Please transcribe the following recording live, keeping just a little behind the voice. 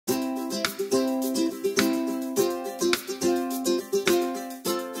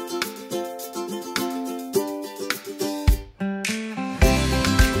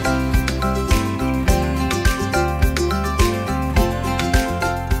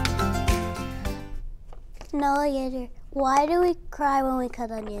Noah Yater. Why do we cry when we cut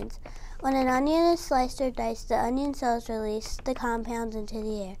onions? When an onion is sliced or diced, the onion cells release the compounds into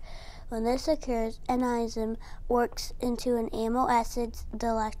the air. When this occurs, an enzyme works into an amino acids, the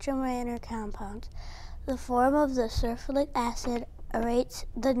electromanner compounds. The form of the sulfuric acid irritates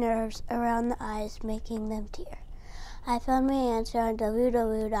the nerves around the eyes, making them tear. I found my answer on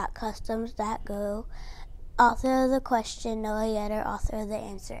www.customs.go. Author of the question, Noah Yetter. Author of the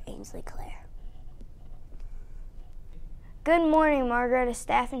answer, Ainsley Clare. Good morning, Margaret,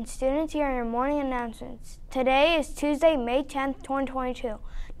 staff and students. Here are your morning announcements. Today is Tuesday, May 10th, 2022.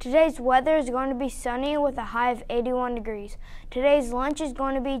 Today's weather is going to be sunny with a high of 81 degrees. Today's lunch is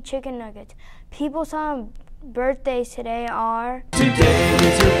going to be chicken nuggets. People celebrating birthdays today are... Today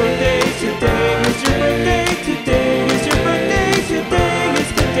is your birthday, today is your birthday, today is your birthday, today is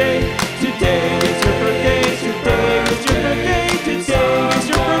the day. Today is your birthday, today is your birthday, today is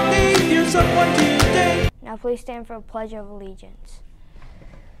your birthday, dear someone today. Now please stand for a Pledge of Allegiance.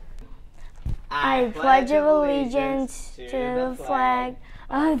 I pledge allegiance to the flag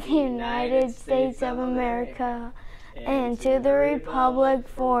of the United States of America and to the republic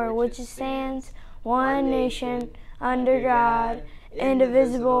for which it stands, one nation, under God,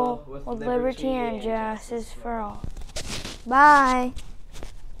 indivisible, with liberty and justice for all. Bye.